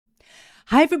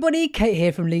Hi everybody, Kate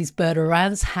here from Leeds Bird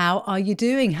Rants. How are you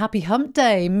doing? Happy hump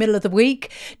day, middle of the week.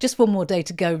 Just one more day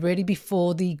to go really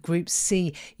before the Group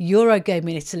C Euro game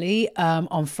in Italy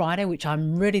on Friday, which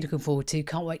I'm really looking forward to.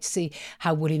 Can't wait to see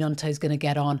how Willy Gnonto is going to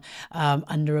get on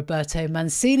under Roberto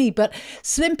Mancini. But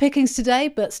slim pickings today,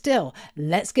 but still,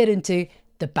 let's get into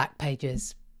the back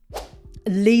pages.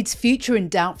 Leeds' future in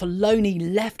doubt for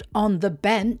loanee left on the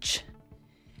bench.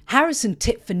 Harrison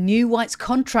tipped for New White's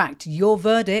contract. Your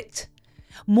verdict?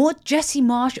 More Jesse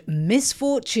Marsch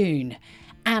misfortune,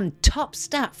 and top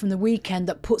stat from the weekend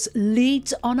that puts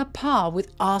Leeds on a par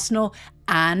with Arsenal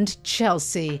and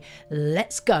Chelsea.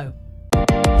 Let's go.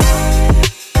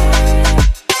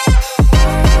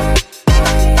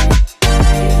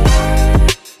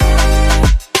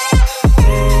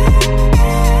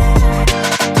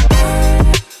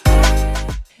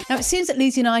 Now, it seems that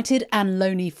Leeds United and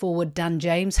loanee forward Dan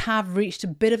James have reached a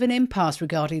bit of an impasse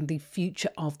regarding the future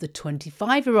of the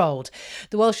 25-year-old.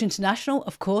 The Welsh international,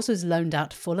 of course, was loaned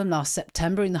out to Fulham last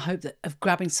September in the hope of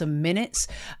grabbing some minutes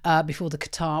before the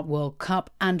Qatar World Cup,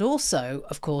 and also,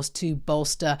 of course, to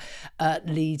bolster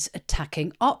Leeds'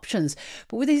 attacking options.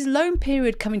 But with his loan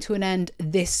period coming to an end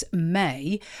this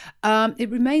May, it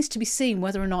remains to be seen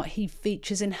whether or not he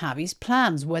features in Javi's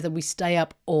plans, whether we stay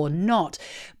up or not.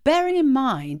 Bearing in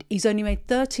mind, he's only made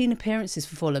 13 appearances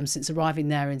for Fulham since arriving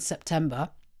there in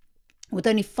September, with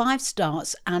only 5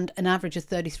 starts and an average of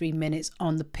 33 minutes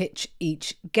on the pitch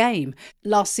each game.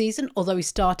 Last season, although he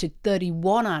started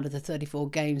 31 out of the 34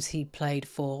 games he played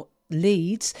for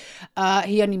Leeds,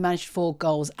 he only managed 4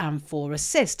 goals and 4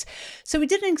 assists. So he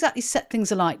didn't exactly set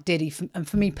things alight, did he? And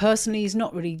for me personally, he's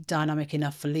not really dynamic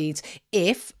enough for Leeds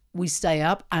if we stay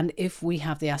up and if we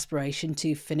have the aspiration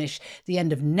to finish the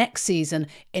end of next season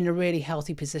in a really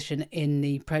healthy position in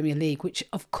the Premier League, which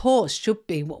of course should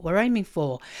be what we're aiming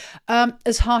for.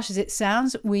 As harsh as it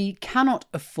sounds, we cannot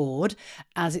afford,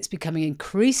 as it's becoming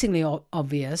increasingly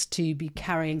obvious, to be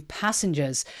carrying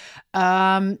passengers.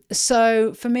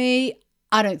 So for me,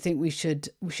 I don't think we should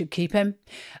keep him.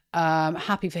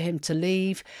 Happy for him to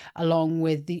leave along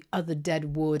with the other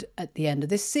dead wood at the end of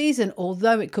this season,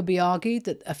 although it could be argued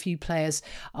that a few players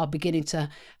are beginning to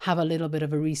have a little bit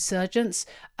of a resurgence.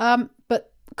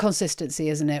 But consistency,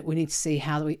 isn't it? We need to see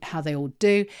how they all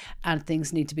do, and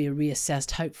things need to be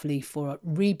reassessed, hopefully for a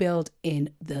rebuild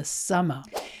in the summer.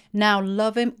 Now,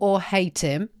 love him or hate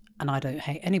him, and I don't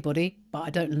hate anybody, but I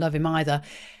don't love him either,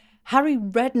 Harry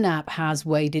Redknapp has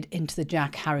waded into the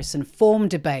Jack Harrison form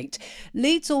debate.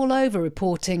 Leeds All Over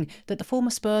reporting that the former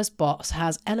Spurs boss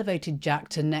has elevated Jack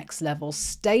to next level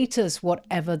status,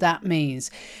 whatever that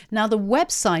means. Now, the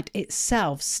website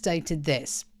itself stated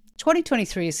this: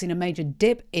 2023 has seen a major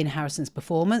dip in Harrison's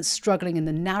performance, struggling in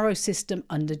the narrow system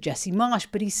under Jesse Marsch,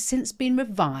 but he's since been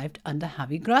revived under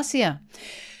Javi Gracia.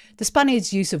 The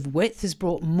Spaniard's use of width has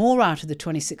brought more out of the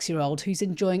 26-year-old, who's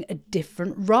enjoying a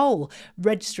different role,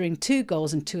 registering 2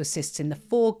 goals and 2 assists in the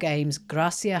 4 games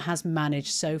Gracia has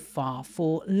managed so far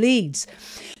for Leeds.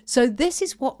 So this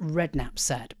is what Redknapp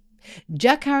said: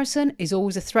 Jack Harrison is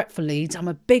always a threat for Leeds. I'm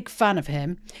a big fan of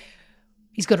him.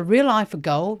 He's got a real eye for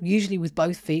goal, usually with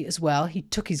both feet as well. He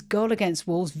took his goal against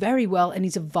Wolves very well, and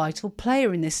he's a vital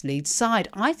player in this Leeds side.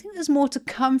 I think there's more to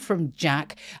come from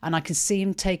Jack, and I can see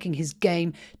him taking his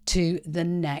game to the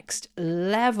next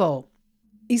level.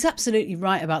 He's absolutely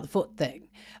right about the foot thing.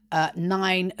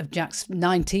 9 of Jack's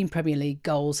 19 Premier League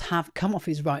goals have come off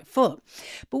his right foot.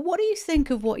 But what do you think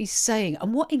of what he's saying,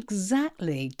 and what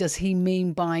exactly does he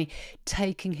mean by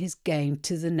taking his game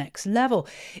to the next level?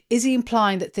 Is he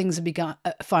implying that things are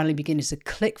finally beginning to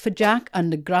click for Jack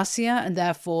under Gracia, and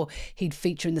therefore he'd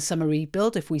feature in the summer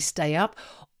rebuild if we stay up?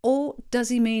 Or does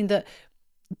he mean that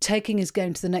taking his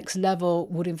game to the next level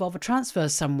would involve a transfer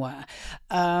somewhere?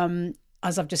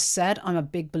 As I've just said, I'm a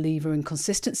big believer in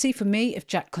consistency. For me, if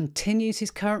Jack continues his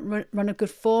current run of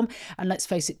good form, and let's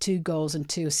face it, 2 goals and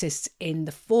 2 assists in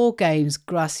the 4 games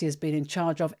Gracia's been in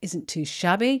charge of isn't too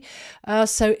shabby.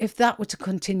 So if that were to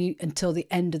continue until the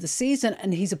end of the season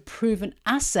and he's a proven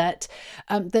asset,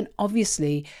 then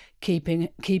obviously keeping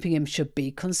him should be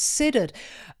considered.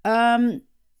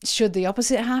 Should the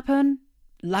opposite happen?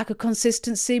 Lack of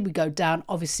consistency, we go down,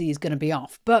 obviously he's going to be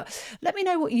off. But let me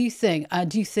know what you think.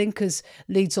 Do you think, as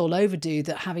Leeds All Over do,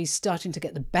 that Javi's starting to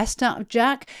get the best out of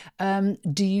Jack?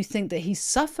 Do you think that he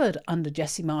suffered under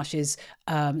Jesse Marsch's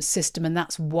system, and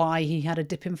that's why he had a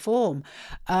dip in form?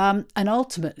 And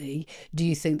ultimately, do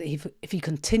you think that if he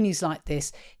continues like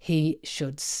this, he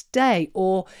should stay?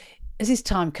 Or has his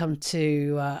time come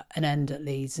to an end at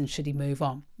Leeds, and should he move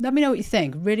on? Let me know what you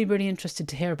think. Really, really interested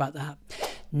to hear about that.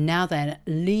 Now then,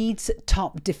 Leeds'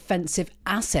 top defensive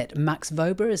asset, Max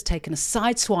Wöber, has taken a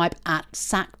sideswipe at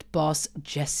sacked boss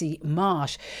Jesse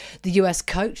Marsch. The US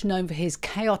coach, known for his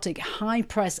chaotic,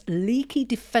 high-press, leaky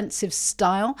defensive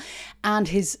style and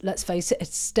his, let's face it,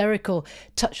 hysterical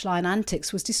touchline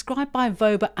antics, was described by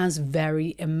Wöber as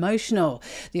very emotional.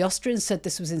 The Austrian said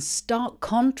this was in stark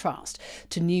contrast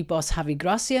to new boss Javi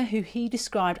Gracia, who he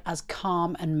described as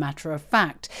calm and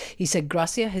matter-of-fact. He said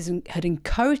Gracia had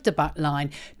encouraged the back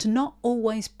line to not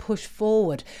always push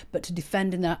forward, but to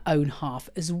defend in their own half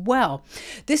as well.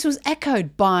 This was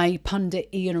echoed by pundit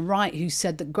Ian Wright, who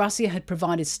said that Gracia had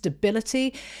provided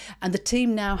stability and the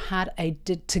team now had a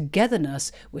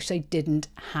togetherness which they didn't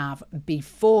have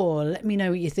before. Let me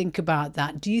know what you think about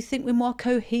that. Do you think we're more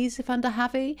cohesive under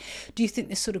Javi? Do you think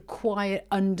this sort of quiet,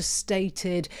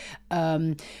 understated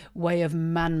way of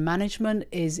man management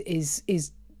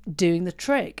is doing the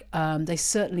trick? They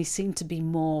certainly seem to be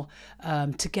more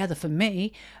together for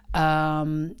me,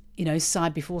 you know,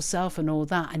 side before self and all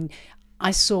that. And I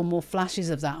saw more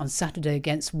flashes of that on Saturday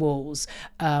against Wolves.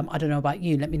 I don't know about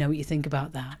you. Let me know what you think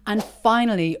about that. And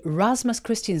finally, Rasmus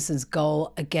Christiansen's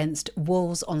goal against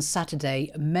Wolves on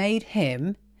Saturday made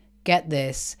him, get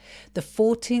this, the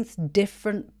 14th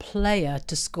different player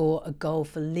to score a goal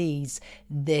for Leeds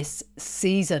this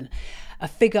season. A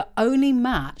figure only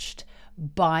matched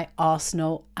by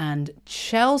Arsenal and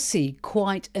Chelsea.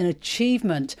 Quite an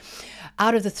achievement.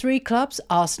 Out of the three clubs,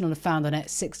 Arsenal have found the net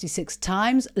 66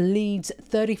 times, Leeds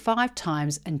 35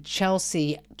 times and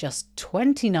Chelsea just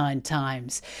 29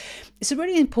 times. It's a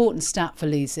really important stat for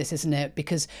Leeds, this, isn't it?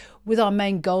 Because with our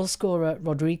main goal scorer,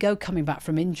 Rodrigo, coming back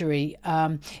from injury,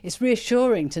 it's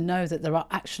reassuring to know that there are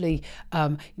actually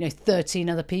 13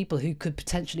 other people who could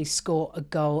potentially score a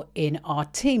goal in our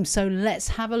team. So let's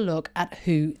have a look at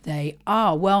who they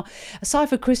are. Well, aside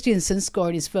from Christiansen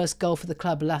scoring his first goal for the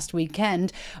club last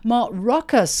weekend, Mark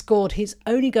Rocker scored his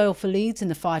only goal for Leeds in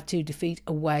the 5-2 defeat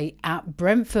away at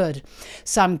Brentford.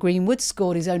 Sam Greenwood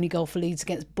scored his only goal for Leeds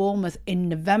against Bournemouth in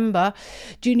November.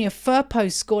 Junior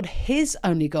Firpo scored his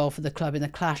only goal for the club in the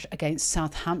clash against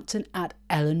Southampton at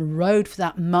Ellen Road for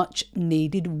that much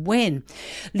needed win.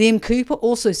 Liam Cooper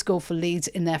also scored for Leeds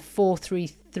in their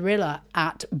 4-3 thriller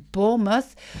at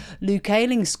Bournemouth. Luke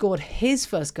Ayling scored his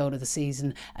first goal of the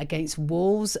season against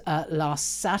Wolves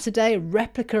last Saturday, a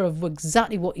replica of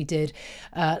exactly what he did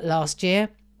last year.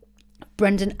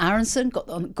 Brendan Aronson got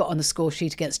on the score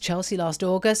sheet against Chelsea last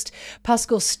August.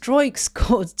 Pascal Struijk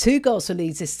scored 2 goals for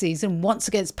Leeds this season, once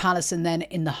against Palace and then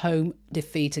in the home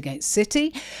defeat against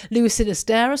City. Luis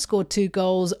Sinisterra scored 2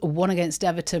 goals, one against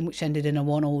Everton, which ended in a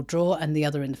 1-1 draw, and the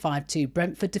other in the 5-2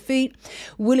 Brentford defeat.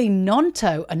 Willie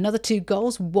Gnonto, another 2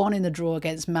 goals, one in the draw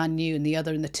against Man U and the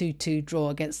other in the 2-2 draw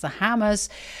against the Hammers.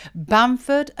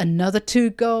 Bamford, another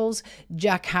 2 goals.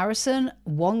 Jack Harrison,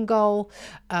 1 goal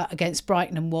against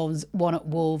Brighton and Wolves, 1 at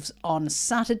Wolves on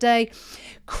Saturday.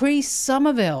 Chris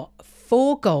Somerville,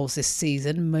 4 goals this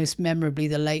season, most memorably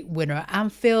the late winner at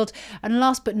Anfield. And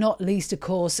last but not least, of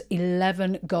course,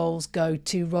 11 goals go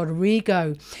to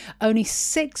Rodrigo. Only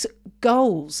 6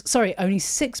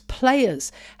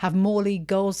 players have more league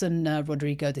goals than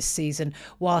Rodrigo this season,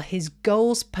 while his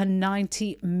goals per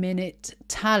 90-minute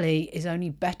tally is only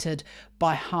bettered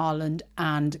by Haaland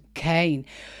and Kane.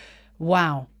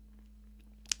 Wow.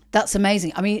 That's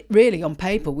amazing. I mean, really, on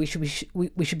paper, we should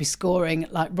be scoring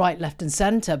like right, left and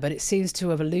centre, but it seems to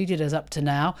have eluded us up to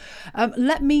now.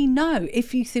 Let me know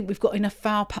if you think we've got enough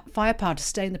firepower to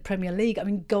stay in the Premier League. I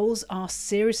mean, goals are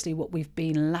seriously what we've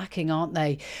been lacking, aren't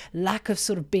they? Lack of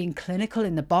sort of being clinical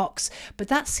in the box. But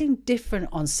that seemed different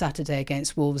on Saturday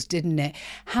against Wolves, didn't it?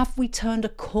 Have we turned a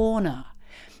corner?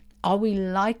 Are we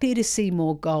likely to see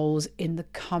more goals in the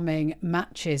coming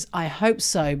matches? I hope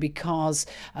so, because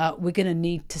we're going to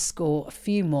need to score a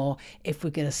few more if we're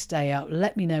going to stay up.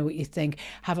 Let me know what you think.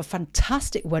 Have a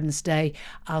fantastic Wednesday.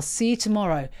 I'll see you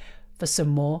tomorrow for some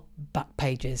more Back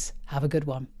Pages. Have a good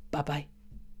one. Bye-bye.